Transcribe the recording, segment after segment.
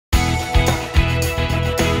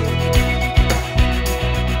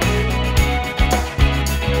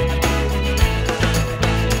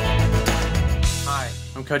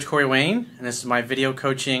Coach Corey Wayne, and this is my video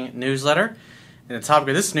coaching newsletter. And the topic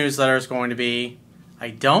of this newsletter is going to be, I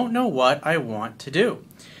don't know what I want to do.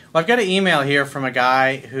 Well, I've got an email here from a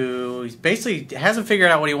guy who basically hasn't figured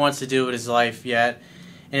out what he wants to do with his life yet,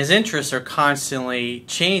 and his interests are constantly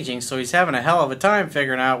changing, so he's having a hell of a time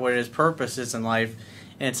figuring out what his purpose is in life,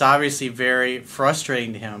 and it's obviously very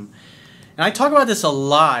frustrating to him. And I talk about this a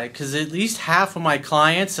lot because at least half of my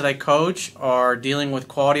clients that I coach are dealing with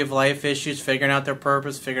quality of life issues, figuring out their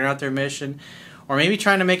purpose, figuring out their mission, or maybe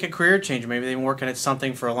trying to make a career change. Maybe they've been working at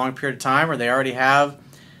something for a long period of time, or they already have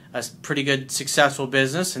a pretty good successful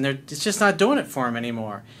business and it's just not doing it for them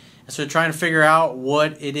anymore. And so they're trying to figure out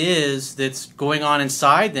what it is that's going on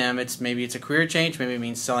inside them. Maybe it's a career change, maybe it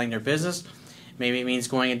means selling their business, maybe it means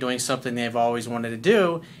going and doing something they've always wanted to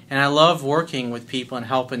do. And I love working with people and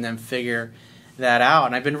helping them figure that out.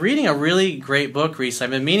 And I've been reading a really great book recently.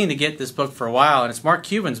 I've been meaning to get this book for a while, and it's Mark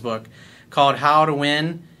Cuban's book called How to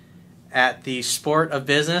Win at the Sport of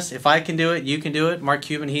Business. If I can do it, you can do it. Mark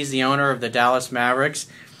Cuban, he's the owner of the Dallas Mavericks.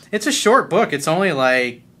 It's a short book. It's only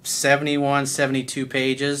like 71, 72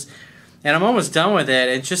 pages, and I'm almost done with it.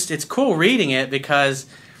 It's cool reading it because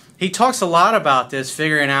he talks a lot about this,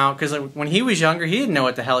 figuring out, because when he was younger, he didn't know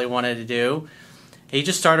what the hell he wanted to do. He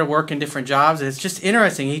just started working different jobs, and it's just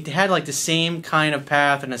interesting. He had like the same kind of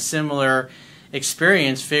path and a similar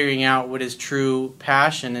experience figuring out what his true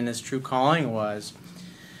passion and his true calling was.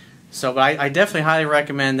 So, but I definitely highly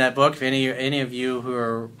recommend that book if any of you who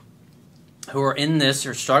are in this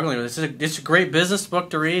or struggling with this. It's a great business book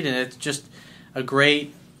to read, and it's just a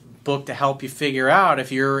great book to help you figure out if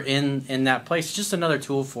you're in that place. It's just another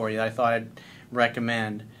tool for you that I thought I'd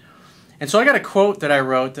recommend. And so I got a quote that I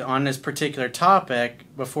wrote on this particular topic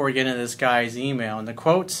before we get into this guy's email. And the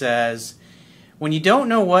quote says, "When you don't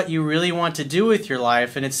know what you really want to do with your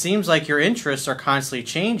life and it seems like your interests are constantly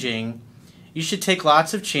changing, you should take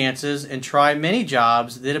lots of chances and try many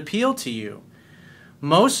jobs that appeal to you.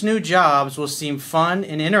 Most new jobs will seem fun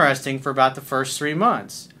and interesting for about the first 3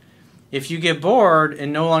 months. If you get bored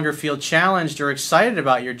and no longer feel challenged or excited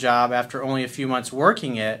about your job after only a few months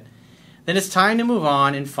working it, then it's time to move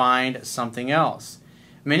on and find something else.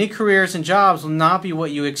 Many careers and jobs will not be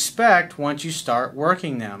what you expect once you start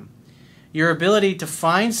working them. Your ability to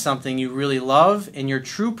find something you really love and your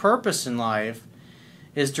true purpose in life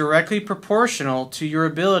is directly proportional to your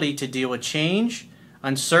ability to deal with change,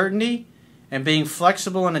 uncertainty, and being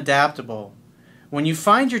flexible and adaptable. When you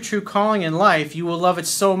find your true calling in life, you will love it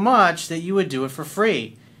so much that you would do it for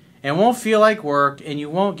free. It won't feel like work, and you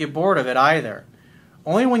won't get bored of it either.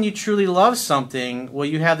 Only when you truly love something will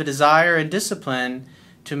you have the desire and discipline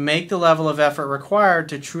to make the level of effort required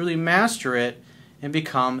to truly master it and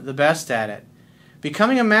become the best at it.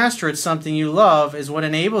 Becoming a master at something you love is what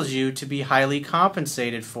enables you to be highly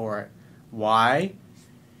compensated for it. Why?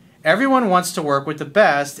 Everyone wants to work with the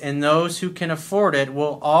best, and those who can afford it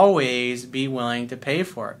will always be willing to pay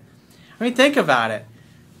for it." I mean, think about it.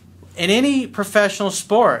 In any professional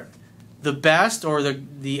sport, the best, or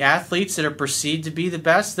the athletes that are perceived to be the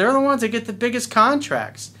best, they're the ones that get the biggest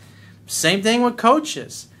contracts. Same thing with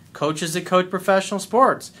coaches. Coaches that coach professional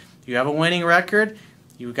sports. If you have a winning record,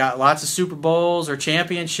 you've got lots of Super Bowls or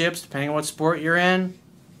championships, depending on what sport you're in,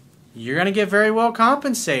 you're going to get very well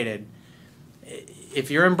compensated. If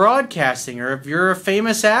you're in broadcasting, or if you're a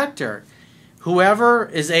famous actor, whoever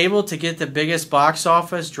is able to get the biggest box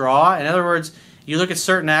office draw, in other words, you look at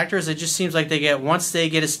certain actors, it just seems like once they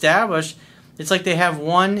get established, it's like they have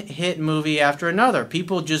one hit movie after another.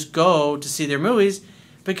 People just go to see their movies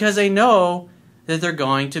because they know that they're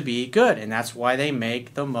going to be good, and that's why they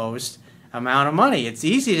make the most amount of money. It's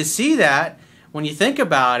easy to see that when you think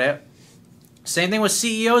about it. Same thing with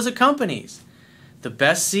CEOs of companies. The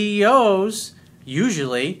best CEOs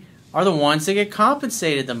usually are the ones that get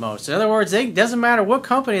compensated the most. In other words, it doesn't matter what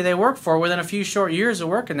company they work for, within a few short years of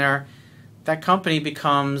working there, that company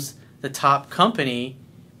becomes the top company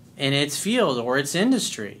in its field or its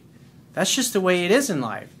industry. That's just the way it is in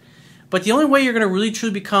life. But the only way you're going to really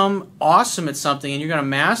truly become awesome at something and you're going to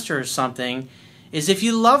master something is if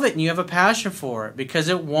you love it and you have a passion for it, because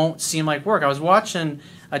it won't seem like work. I was watching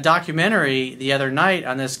a documentary the other night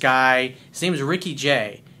on this guy. His name is Ricky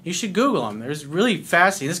Jay. You should Google him. It's really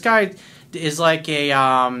fascinating. This guy is like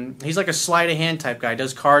he's like a sleight of hand type guy.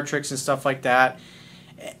 Does card tricks and stuff like that.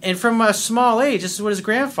 And from a small age, this is what his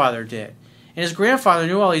grandfather did. And his grandfather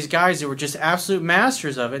knew all these guys that were just absolute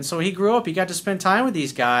masters of it. And so he grew up, he got to spend time with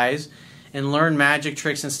these guys and learn magic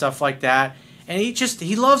tricks and stuff like that. And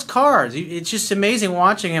he loves cards. It's just amazing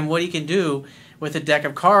watching him, what he can do with a deck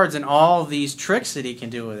of cards and all these tricks that he can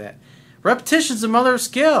do with it. Repetition's the mother of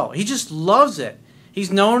skill. He just loves it.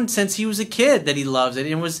 He's known since he was a kid that he loves it.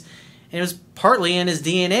 And it was partly in his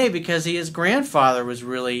DNA because his grandfather was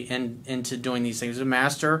really into doing these things. He was a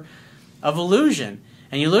master of illusion.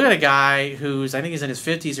 And you look at a guy who's, I think he's in his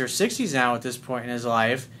 50s or 60s now at this point in his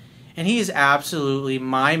life, and he is absolutely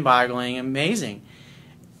mind-boggling, amazing.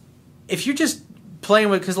 If you're just playing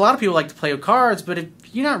with, because a lot of people like to play with cards, but if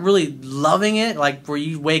you're not really loving it, like where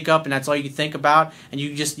you wake up and that's all you think about, and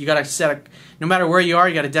you got to set a, no matter where you are,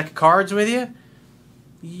 you got a deck of cards with you,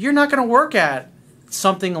 you're not going to work at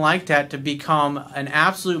something like that to become an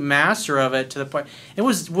absolute master of it to the point. It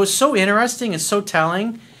was so interesting and so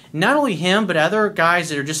telling. Not only him, but other guys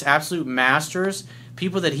that are just absolute masters,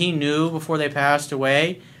 people that he knew before they passed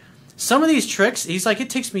away. Some of these tricks, he's like, it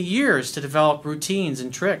takes me years to develop routines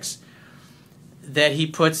and tricks that he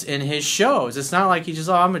puts in his shows. It's not like he just,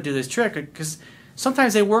 oh, I'm going to do this trick, because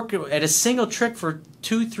sometimes they work at a single trick for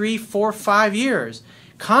 2, 3, 4, 5 years,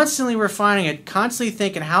 constantly refining it, constantly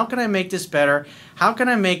thinking, how can I make this better? How can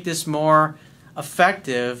I make this more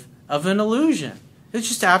effective of an illusion? It's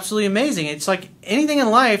just absolutely amazing. It's like anything in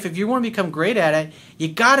life, if you want to become great at it, you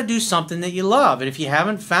got to do something that you love. And if you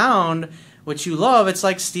haven't found what you love, it's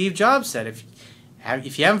like Steve Jobs said,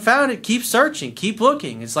 if you haven't found it, keep searching, keep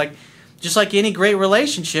looking. It's like, just like any great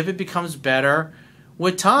relationship, it becomes better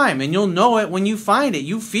with time. And you'll know it when you find it.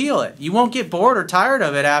 You feel it. You won't get bored or tired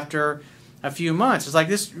of it after a few months. It's like,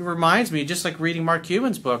 this reminds me, just like reading Mark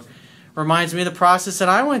Cuban's book, reminds me of the process that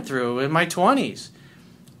I went through in my 20s.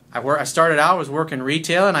 I started out, was working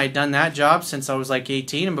retail, and I had done that job since I was like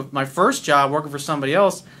 18. And my first job working for somebody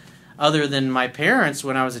else other than my parents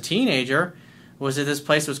when I was a teenager was at this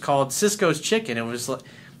place that was called Cisco's Chicken. It was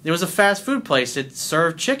a fast food place that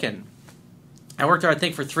served chicken. I worked there, I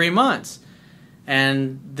think, for 3 months.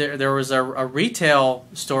 And there was a retail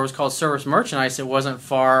store, it was called Service Merchandise. It wasn't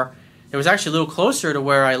far. It was actually a little closer to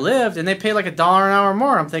where I lived, and they paid like $1 an hour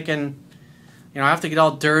more. I'm thinking, I have to get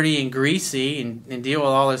all dirty and greasy and deal with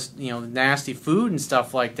all this, nasty food and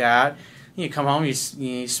stuff like that. You come home,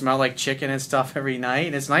 you smell like chicken and stuff every night,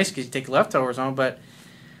 and it's nice because you take leftovers home, but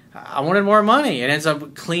I wanted more money. It ends up a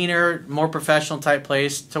cleaner, more professional type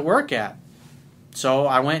place to work at. So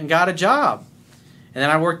I went and got a job. And then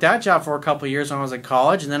I worked that job for a couple of years when I was in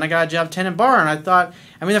college, and then I got a job tending bar, and I thought,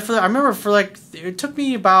 I remember for like, it took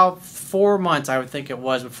me about 4 months, I would think it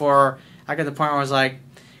was, before I got to the point where I was like,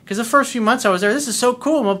 because the first few months I was there, this is so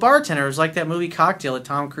cool, I'm a bartender. It was like that movie Cocktail that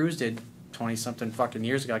Tom Cruise did 20-something fucking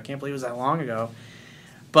years ago. I can't believe it was that long ago.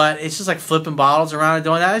 But it's just like flipping bottles around and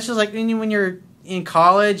doing that. It's just like when you're in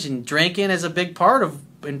college and drinking is a big part of,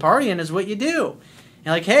 and partying is what you do. And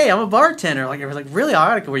like, hey, I'm a bartender. Like, everyone's like, really?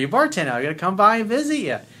 I gotta, where you bartender? I gotta come by and visit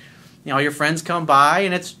you. All your friends come by,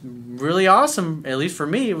 and it's really awesome. At least for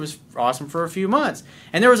me, it was awesome for a few months.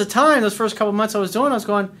 And there was a time, those first couple months I was doing, I was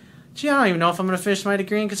going, gee, I don't even know if I'm going to finish my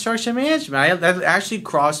degree in construction management. That actually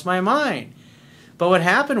crossed my mind. But what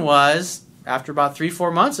happened was, after about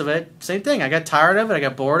 3-4 months of it, same thing. I got tired of it. I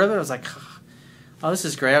got bored of it. I was like, oh, this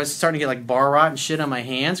is great. I was starting to get like bar rot and shit on my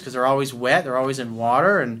hands because they're always wet. They're always in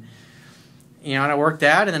water. And, and I worked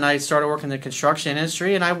that. And then I started working in the construction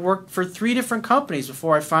industry. And I worked for 3 different companies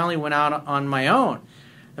before I finally went out on my own.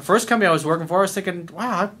 The first company I was working for, I was thinking,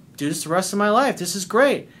 wow, I'll do this the rest of my life. This is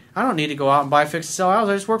great. I don't need to go out and buy, fix, and sell houses.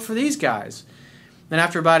 I just work for these guys. Then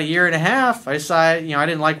after about 1.5 years, I decided, I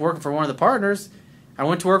didn't like working for one of the partners. I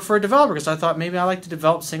went to work for a developer because I thought maybe I like to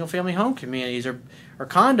develop single-family home communities or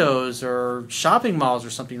condos or shopping malls or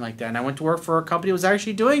something like that. And I went to work for a company that was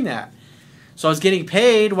actually doing that. So I was getting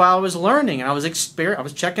paid while I was learning, and I was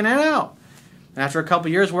checking it out. And after a couple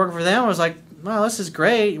of years working for them, I was like, well, this is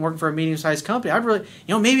great. Working for a medium-sized company,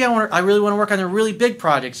 maybe I really want to work on the really big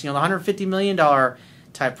projects, the $150 million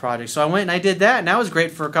type project. So I went and I did that, and that was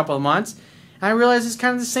great for a couple of months. And I realized it's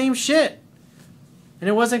kind of the same shit. And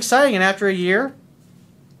it wasn't exciting. And after a year,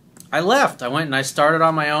 I left. I went and I started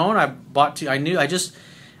on my own. I bought 2.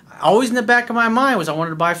 Always in the back of my mind was I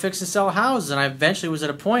wanted to buy, fix, and sell houses. And I eventually was at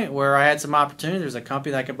a point where I had some opportunity. There was a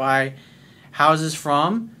company that I could buy houses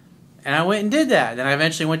from. And I went and did that. Then I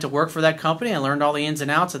eventually went to work for that company. I learned all the ins and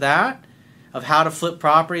outs of that, of how to flip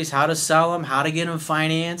properties, how to sell them, how to get them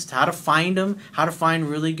financed, how to find them, how to find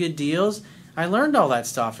really good deals. I learned all that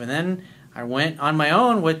stuff. And then I went on my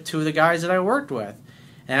own with 2 of the guys that I worked with.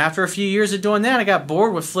 And after a few years of doing that, I got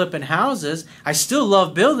bored with flipping houses. I still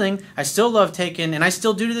love building. I still love taking, and I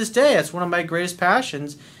still do to this day. That's one of my greatest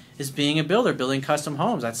passions, is being a builder, building custom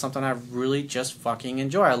homes. That's something I really just fucking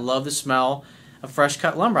enjoy. I love the smell of fresh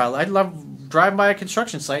cut lumber. I love driving by a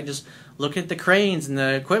construction site and just looking at the cranes and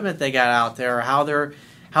the equipment they got out there, or how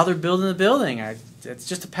they're building the building. It's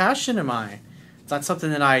just a passion of mine. It's not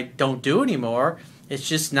something that I don't do anymore. It's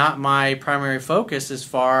just not my primary focus as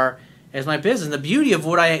far as my business. And the beauty of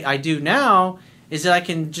what I do now is that I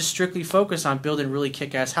can just strictly focus on building really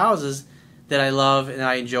kick-ass houses that I love and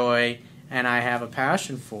I enjoy and I have a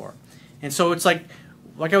passion for. And so it's like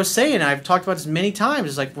I was saying, I've talked about this many times,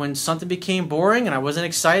 it's like when something became boring and I wasn't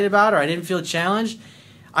excited about it or I didn't feel challenged,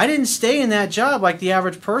 I didn't stay in that job like the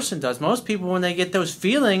average person does. Most people, when they get those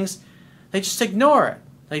feelings, they just ignore it.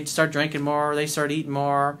 They start drinking more, they start eating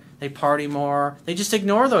more, they party more. They just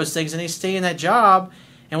ignore those things and they stay in that job.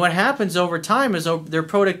 And what happens over time is their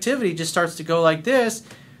productivity just starts to go like this.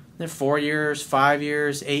 Then 4 years, 5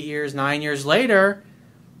 years, 8 years, 9 years later,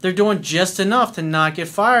 they're doing just enough to not get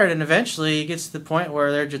fired. And eventually it gets to the point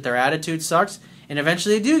where their attitude sucks. And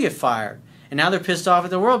eventually they do get fired. And now they're pissed off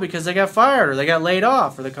at the world because they got fired or they got laid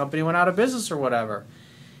off or the company went out of business or whatever.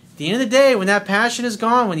 At the end of the day, when that passion is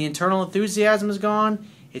gone, when the internal enthusiasm is gone,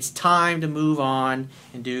 it's time to move on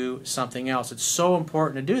and do something else. It's so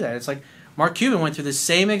important to do that. It's like Mark Cuban went through the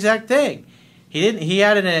same exact thing. He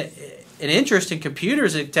had an interest in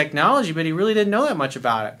computers and technology, but he really didn't know that much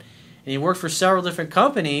about it. And he worked for several different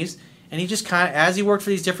companies, and he just kind of, as he worked for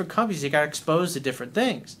these different companies, he got exposed to different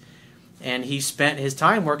things. And he spent his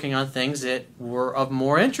time working on things that were of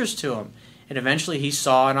more interest to him. And eventually he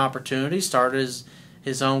saw an opportunity, started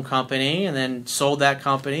his own company, and then sold that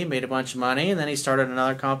company, made a bunch of money, and then he started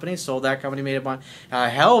another company, sold that company, made a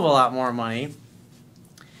hell of a lot more money.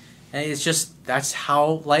 And it's just, that's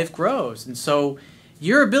how life grows. And so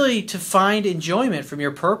your ability to find enjoyment from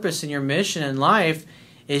your purpose and your mission in life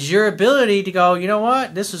is your ability to go, you know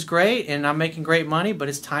what, this is great, and I'm making great money, but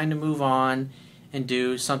it's time to move on and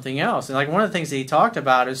do something else. And like one of the things that he talked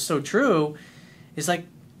about is so true, is like,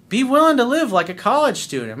 be willing to live like a college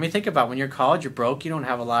student. I mean, think about it. When you're in college, you're broke, you don't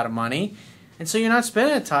have a lot of money, and so you're not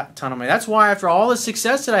spending a ton of money. That's why after all the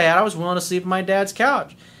success that I had, I was willing to sleep on my dad's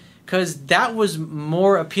couch, because that was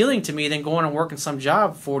more appealing to me than going and working some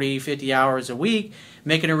job 40, 50 hours a week,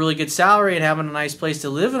 making a really good salary and having a nice place to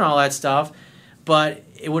live and all that stuff. But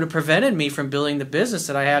it would have prevented me from building the business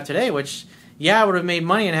that I have today, which, yeah, I would have made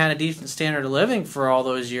money and had a decent standard of living for all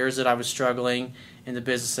those years that I was struggling in the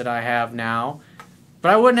business that I have now. But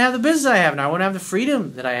I wouldn't have the business I have now. I wouldn't have the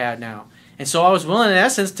freedom that I had now. And so I was willing, in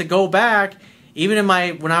essence, to go back, even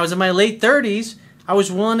when I was in my late 30s, I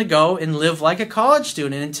was willing to go and live like a college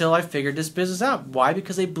student until I figured this business out. Why?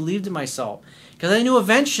 Because I believed in myself. Because I knew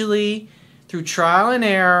eventually, through trial and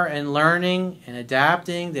error and learning and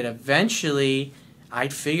adapting, that eventually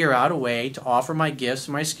I'd figure out a way to offer my gifts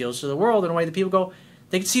and my skills to the world in a way that people go,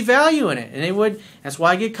 they could see value in it. And they would. That's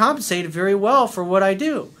why I get compensated very well for what I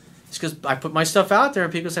do. It's because I put my stuff out there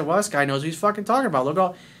and people say, well, this guy knows what he's fucking talking about.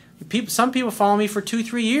 Look, some people follow me for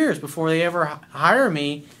 2-3 years before they ever hire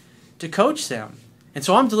me to coach them. And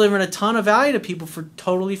so I'm delivering a ton of value to people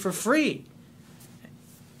totally for free.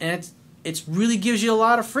 And it really gives you a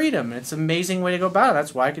lot of freedom. And it's an amazing way to go about it.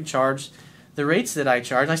 That's why I can charge the rates that I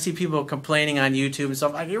charge. And I see people complaining on YouTube and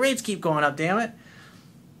stuff like, your rates keep going up, damn it.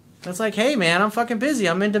 It's like, hey man, I'm fucking busy.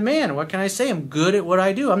 I'm in demand. What can I say? I'm good at what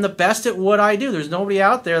I do. I'm the best at what I do. There's nobody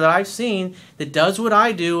out there that I've seen that does what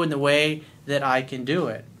I do in the way that I can do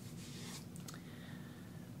it.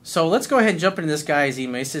 So let's go ahead and jump into this guy's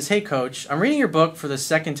email. He says, hey coach, I'm reading your book for the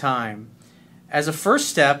second time. As a first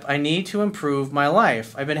step, I need to improve my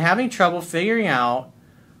life. I've been having trouble figuring out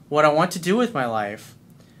what I want to do with my life.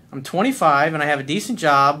 I'm 25 and I have a decent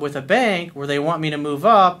job with a bank where they want me to move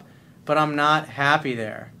up, but I'm not happy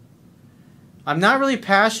there. I'm not really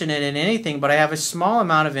passionate in anything, but I have a small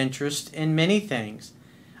amount of interest in many things.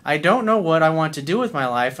 I don't know what I want to do with my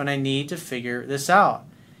life, and I need to figure this out.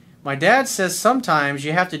 My dad says sometimes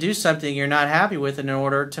you have to do something you're not happy with in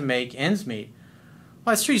order to make ends meet.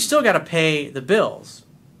 Well, that's true. You still got to pay the bills.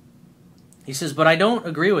 He says, but I don't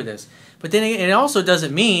agree with this. But then it also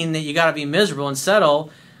doesn't mean that you got to be miserable and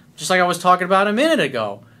settle, just like I was talking about a minute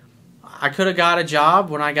ago. I could have got a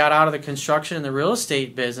job when I got out of the construction and the real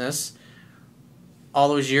estate business all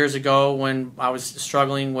those years ago when I was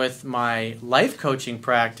struggling with my life coaching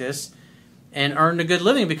practice, and earned a good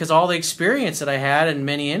living because all the experience that I had in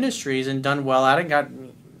many industries and done well at it,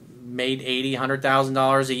 made $80,000,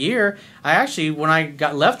 $100,000 a year. I actually, when I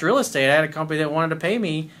left real estate, I had a company that wanted to pay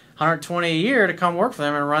me $120,000 a year to come work for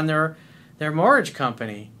them and run their mortgage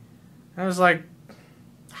company. I was like,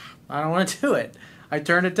 I don't want to do it. I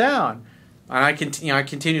turned it down. And I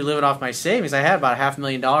continued living off my savings. I had about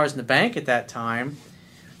 $500,000 in the bank at that time.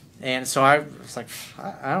 And so I was like,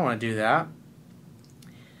 I don't want to do that.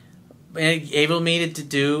 And it enabled me to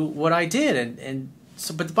do what I did.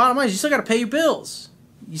 But the bottom line is you still got to pay your bills.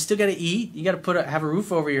 You still got to eat. You got to have a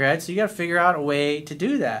roof over your head. So you got to figure out a way to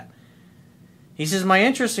do that. He says, my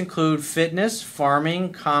interests include fitness,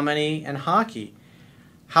 farming, comedy, and hockey.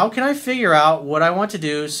 How can I figure out what I want to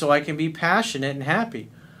do so I can be passionate and happy?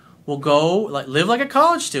 Well, live like a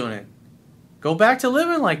college student. Go back to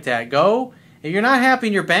living like that. If you're not happy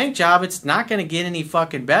in your bank job, it's not going to get any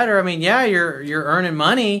fucking better. I mean, yeah, you're earning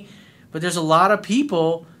money, but there's a lot of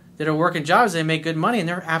people that are working jobs, they make good money, and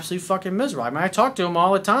they're absolutely fucking miserable. I mean, I talk to them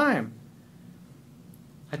all the time.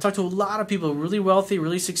 I talk to a lot of people, really wealthy,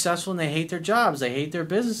 really successful, and they hate their jobs. They hate their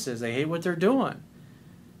businesses. They hate what they're doing.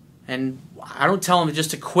 And I don't tell them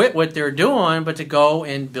just to quit what they're doing, but to go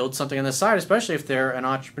and build something on the side, especially if they're an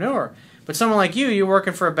entrepreneur. But someone like you're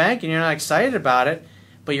working for a bank and you're not excited about it,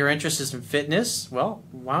 but your interest is in fitness, well,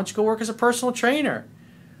 why don't you go work as a personal trainer?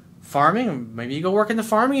 Farming, maybe you go work in the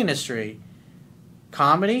farming industry.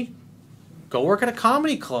 Comedy, go work at a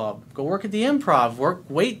comedy club. Go work at the Improv.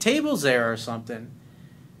 Wait tables there or something.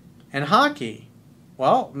 And hockey,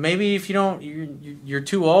 well, maybe if you're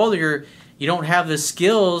too old, or you don't have the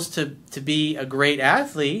skills to be a great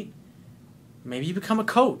athlete, maybe you become a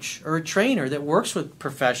coach or a trainer that works with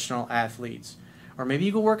professional athletes. Or maybe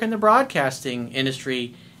you go work in the broadcasting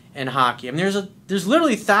industry in hockey. I mean, there's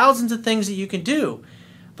literally thousands of things that you can do.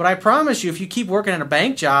 But I promise you, if you keep working at a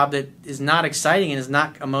bank job that is not exciting and is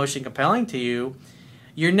not emotionally compelling to you,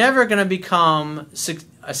 you're never going to become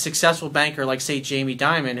a successful banker like, say, Jamie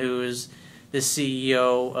Dimon, who is the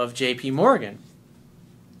CEO of J.P. Morgan.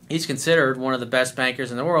 He's considered one of the best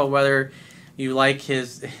bankers in the world, whether you like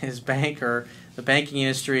his bank or the banking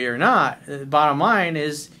industry or not. The bottom line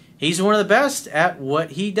is he's one of the best at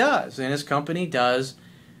what he does, and his company does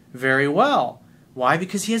very well. Why?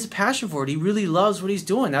 Because he has a passion for it. He really loves what he's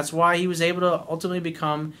doing. That's why he was able to ultimately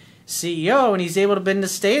become CEO, and he's able to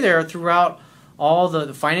stay there throughout all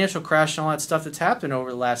the financial crash and all that stuff that's happened over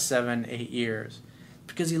the last 7-8 years,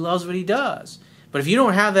 because he loves what he does. But if you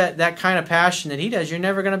don't have that kind of passion that he does, you're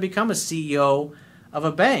never going to become a CEO of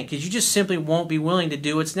a bank, because you just simply won't be willing to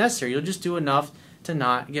do what's necessary. You'll just do enough to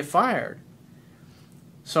not get fired.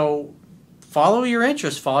 So follow your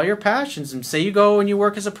interests, follow your passions, and say you go and you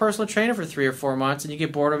work as a personal trainer for 3 or 4 months and you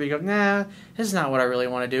get bored of it, you go, nah, this is not what I really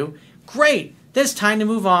want to do. Great, then it's time to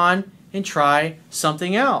move on and try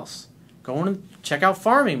something else. Go and check out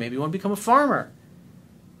farming. Maybe you want to become a farmer.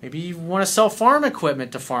 Maybe you want to sell farm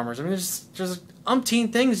equipment to farmers. I mean, there's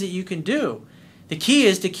umpteen things that you can do. The key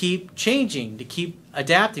is to keep changing, to keep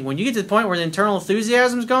adapting. When you get to the point where the internal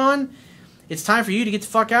enthusiasm's gone, it's time for you to get the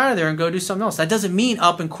fuck out of there and go do something else. That doesn't mean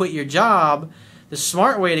up and quit your job. The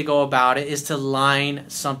smart way to go about it is to line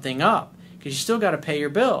something up, because you still got to pay your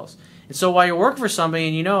bills. And so while you're working for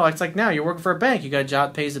somebody, and it's like now you're working for a bank, you got a job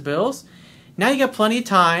that pays the bills. Now you got plenty of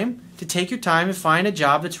time to take your time and find a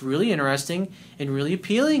job that's really interesting and really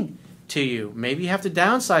appealing to you. Maybe you have to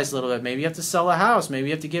downsize a little bit. Maybe you have to sell a house. Maybe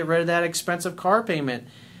you have to get rid of that expensive car payment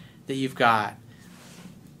that you've got.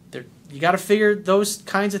 You got to figure those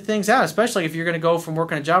kinds of things out, especially if you're going to go from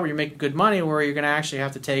working a job where you're making good money, where you're going to actually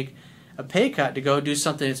have to take a pay cut to go do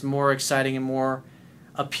something that's more exciting and more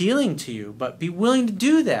appealing to you. But be willing to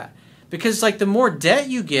do that, because the more debt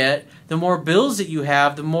you get, the more bills that you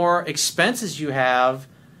have, the more expenses you have,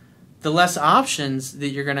 the less options that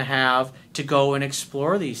you're going to have to go and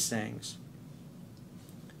explore these things.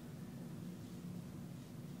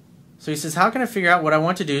 So he says, how can I figure out what I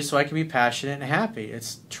want to do so I can be passionate and happy?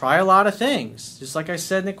 It's try a lot of things. Just like I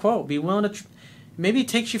said in the quote, be willing to, maybe it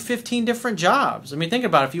takes you 15 different jobs. I mean, think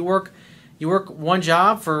about it. If you work one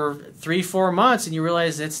job for 3-4 months and you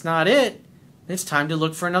realize it's not it, it's time to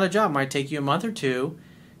look for another job. It might take you a month or two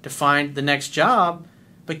to find the next job,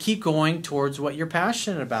 but keep going towards what you're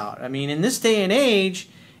passionate about. I mean, in this day and age,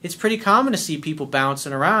 it's pretty common to see people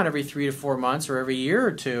bouncing around every 3 to 4 months or every year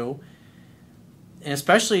or two. And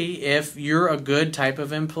especially if you're a good type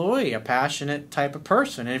of employee, a passionate type of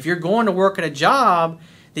person. And if you're going to work at a job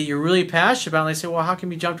that you're really passionate about, and they say, well, how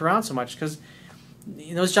come you jumped around so much? Because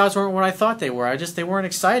those jobs weren't what I thought they were. They weren't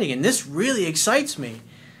exciting. And this really excites me.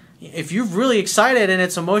 If you're really excited and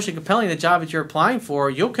it's emotionally compelling, the job that you're applying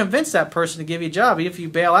for, you'll convince that person to give you a job, even if you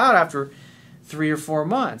bail out after 3 or 4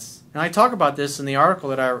 months. And I talk about this in the article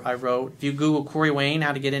that I wrote. If you Google Corey Wayne,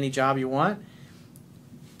 how to get any job you want,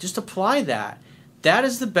 just apply that. That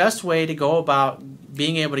is the best way to go about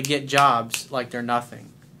being able to get jobs like they're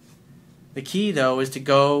nothing. The key, though, is to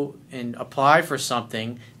go and apply for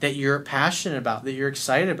something that you're passionate about, that you're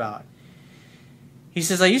excited about. He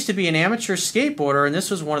says, I used to be an amateur skateboarder, and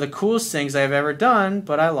this was one of the coolest things I've ever done,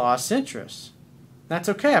 but I lost interest. That's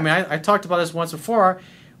okay. I mean, I talked about this once before.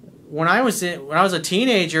 When I was a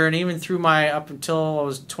teenager, and even through up until I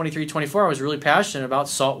was 23, 24, I was really passionate about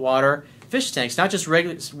saltwater fish tanks, not just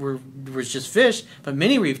regular, was just fish, but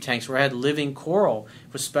mini reef tanks where I had living coral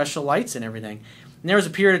with special lights and everything. And there was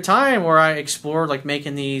a period of time where I explored like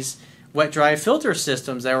making these wet-dry filter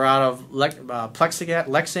systems that were out of plexiglass,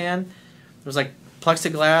 Lexan. It was like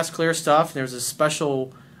plexiglass, clear stuff. And there was a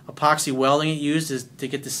special epoxy welding it used to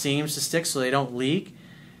get the seams to stick so they don't leak.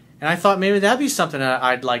 And I thought maybe that'd be something that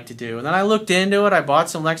I'd like to do. And then I looked into it. I bought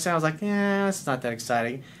some Lexan. I was like, yeah, it's not that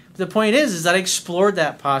exciting. But the point is that I explored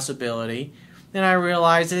that possibility. And I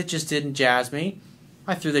realized that it just didn't jazz me.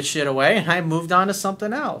 I threw that shit away and I moved on to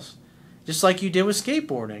something else. Just like you did with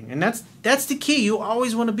skateboarding. And that's the key. You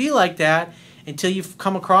always want to be like that until you've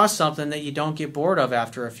come across something that you don't get bored of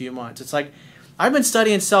after a few months. It's like, I've been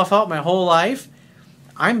studying self-help my whole life.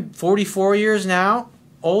 I'm 44 years now,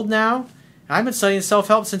 old now. I've been studying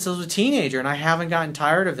self-help since I was a teenager, and I haven't gotten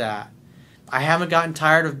tired of that. I haven't gotten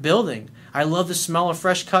tired of building. I love the smell of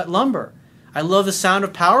fresh-cut lumber. I love the sound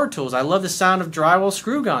of power tools. I love the sound of drywall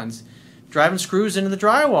screw guns, driving screws into the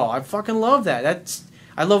drywall. I fucking love that.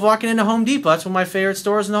 I love walking into Home Depot. That's one of my favorite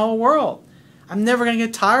stores in the whole world. I'm never going to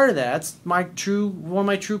get tired of that. That's one of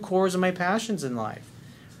my true cores and my passions in life.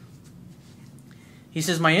 He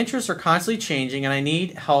says, my interests are constantly changing, and I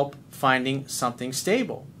need help finding something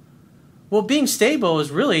stable. Well, being stable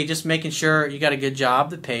is really just making sure you got a good job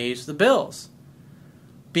that pays the bills.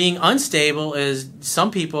 Being unstable is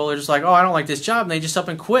some people are just like, oh, I don't like this job, and they just up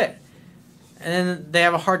and quit. And then they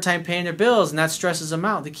have a hard time paying their bills, and that stresses them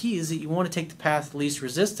out. The key is that you want to take the path of least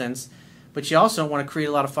resistance, but you also want to create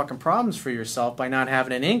a lot of fucking problems for yourself by not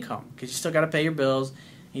having an income, because you still got to pay your bills,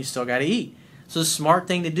 and you still got to eat. So the smart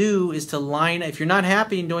thing to do is to if you're not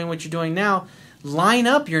happy in doing what you're doing now, line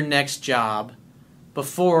up your next job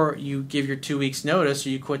before you give your 2 weeks notice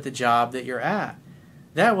or you quit the job that you're at.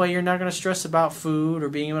 That way you're not going to stress about food or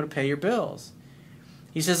being able to pay your bills.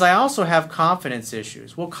 He says, I also have confidence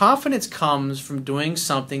issues. Well, confidence comes from doing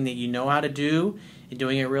something that you know how to do and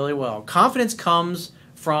doing it really well. Confidence comes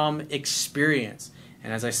from experience.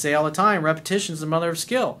 And as I say all the time, repetition is the mother of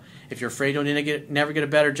skill. If you're afraid you'll never get a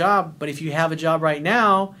better job, but if you have a job right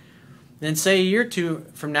now, then say a year or two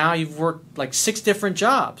from now you've worked like 6 different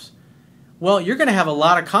jobs. Well, you're going to have a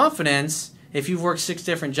lot of confidence if you've worked 6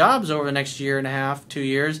 different jobs over the next year and a half, 2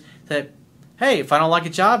 years, that, hey, if I don't like a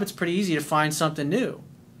job, it's pretty easy to find something new.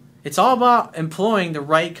 It's all about employing the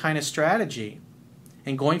right kind of strategy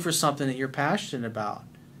and going for something that you're passionate about.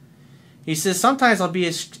 He says, sometimes I'll be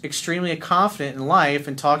extremely confident in life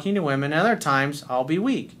and talking to women, and other times I'll be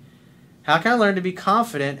weak. How can I learn to be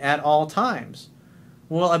confident at all times?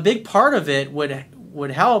 Well, a big part of it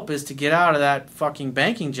would help is to get out of that fucking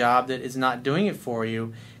banking job that is not doing it for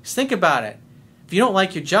you. Just think about it. If you don't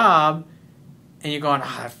like your job and you're going,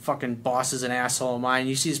 that fucking boss is an asshole of mine, and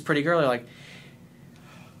you see this pretty girl, you're like,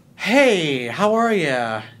 hey, how are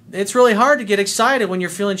you? It's really hard to get excited when you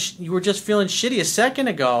were just feeling shitty a second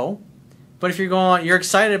ago. But if you're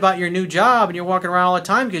excited about your new job and you're walking around all the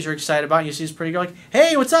time because you're excited about it, and you see this pretty girl like,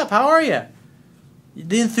 hey, what's up? How are you?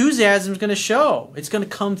 The enthusiasm is going to show. It's going to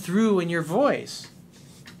come through in your voice.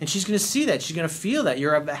 And she's going to see that. She's going to feel that.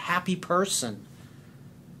 You're a happy person.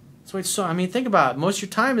 That's what it's so. I mean, think about it. Most of your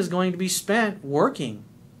time is going to be spent working.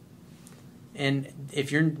 And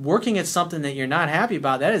if you're working at something that you're not happy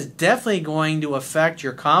about, that is definitely going to affect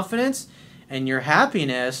your confidence and your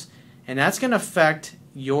happiness. And that's going to affect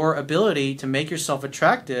your ability to make yourself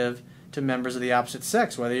attractive to members of the opposite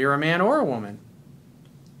sex, whether you're a man or a woman.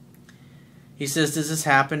 He says, does this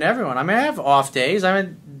happen to everyone? I mean, I have off days. I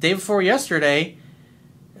mean, the day before yesterday,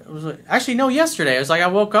 yesterday, it was like I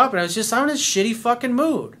woke up and I was in a shitty fucking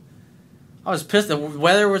mood. I was pissed. The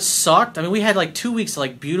weather was sucked. I mean, we had like 2 weeks of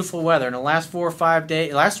like beautiful weather, and the last 4 or 5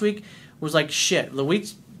 days, last week was like shit. 2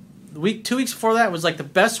 weeks before that was like the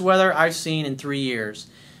best weather I've seen in 3 years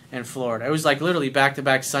in Florida. It was like literally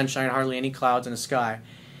back-to-back sunshine, hardly any clouds in the sky.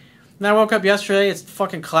 And then I woke up yesterday, it's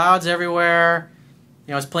fucking clouds everywhere.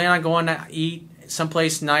 You know, I was planning on going to eat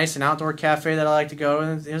someplace nice, an outdoor cafe that I like to go,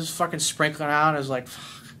 and it was fucking sprinkling out, and I was like,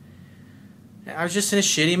 fuck. I was just in a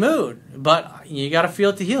shitty mood. But you got to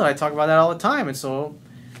feel it to heal. I talk about that all the time. And so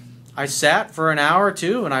I sat for an hour or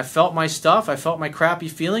two, and I felt my stuff. I felt my crappy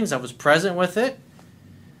feelings. I was present with it.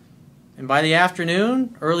 And by the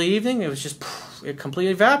afternoon, early evening, it was just, it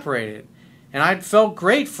completely evaporated. And I felt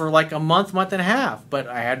great for like a month and a half. But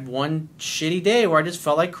I had one shitty day where I just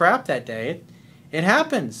felt like crap that day. It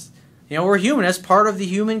happens. You know, we're human. That's part of the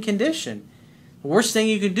human condition. The worst thing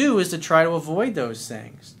you can do is to try to avoid those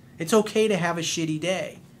things. It's okay to have a shitty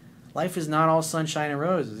day. Life is not all sunshine and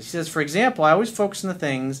roses. He says, for example, I always focus on the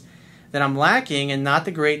things that I'm lacking and not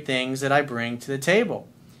the great things that I bring to the table.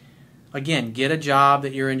 again, get a job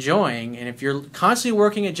that you're enjoying. And if you're constantly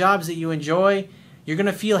working at jobs that you enjoy, you're going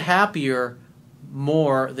to feel happier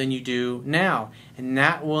more than you do now. And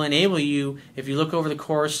that will enable you, if you look over the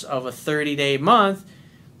course of a 30-day month,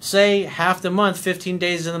 say half the month, 15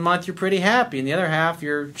 days of the month, you're pretty happy, and the other half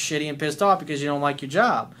you're shitty and pissed off because you don't like your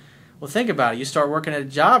job. Well, think about it. You start working at a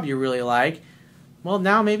job you really like, well,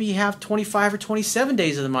 now maybe you have 25 or 27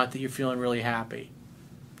 days of the month that you're feeling really happy.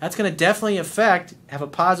 That's going to definitely have a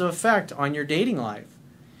positive effect on your dating life.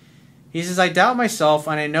 He says, I doubt myself,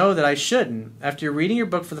 and I know that I shouldn't. After reading your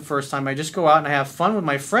book for the first time, I just go out and I have fun with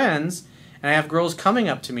my friends, and I have girls coming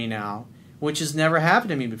up to me now, which has never happened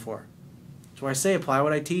to me before. That's why I say, apply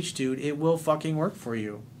what I teach, dude. It will fucking work for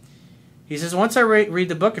you. He says, once I read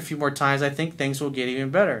the book a few more times, I think things will get even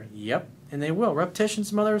better. Yep, and they will. Repetition's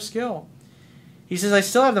the mother of skill. He says, I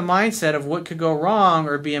still have the mindset of what could go wrong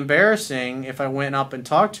or be embarrassing if I went up and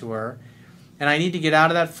talked to her, and I need to get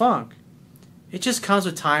out of that funk. It just comes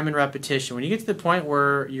with time and repetition. When you get to the point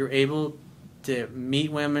where you're able to meet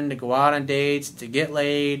women, to go out on dates, to get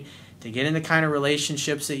laid, to get in the kind of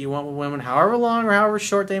relationships that you want with women, however long or however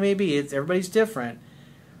short they may be, everybody's different,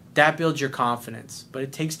 that builds your confidence. But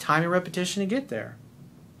it takes time and repetition to get there.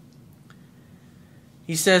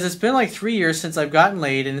 He says, it's been like 3 years since I've gotten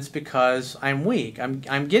laid, and it's because I'm weak. I'm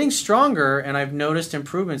getting stronger, and I've noticed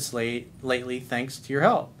improvements lately thanks to your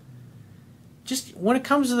help. Just when it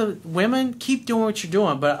comes to the women, keep doing what you're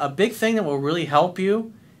doing. But a big thing that will really help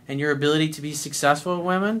you and your ability to be successful with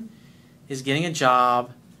women is getting a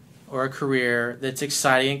job or a career that's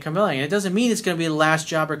exciting and compelling. And it doesn't mean it's going to be the last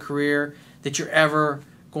job or career that you're ever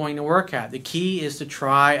going to work at. The key is to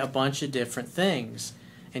try a bunch of different things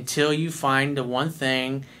until you find the one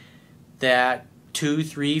thing that 2,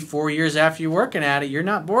 3, 4 years after you're working at it, you're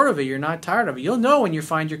not bored of it, you're not tired of it. You'll know when you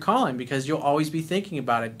find your calling because you'll always be thinking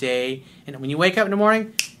about it day. And when you wake up in the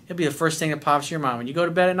morning, it'll be the first thing that pops in your mind. When you go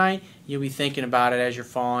to bed at night, you'll be thinking about it as you're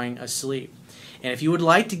falling asleep. And if you would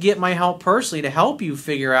like to get my help personally to help you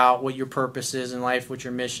figure out what your purpose is in life, what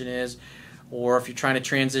your mission is, or if you're trying to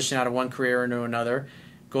transition out of one career into another,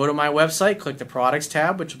 go to my website, click the products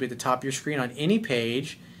tab, which will be at the top of your screen on any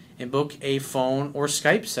page, and book a phone or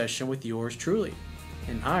Skype session with yours truly.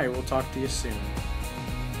 And I will talk to you soon.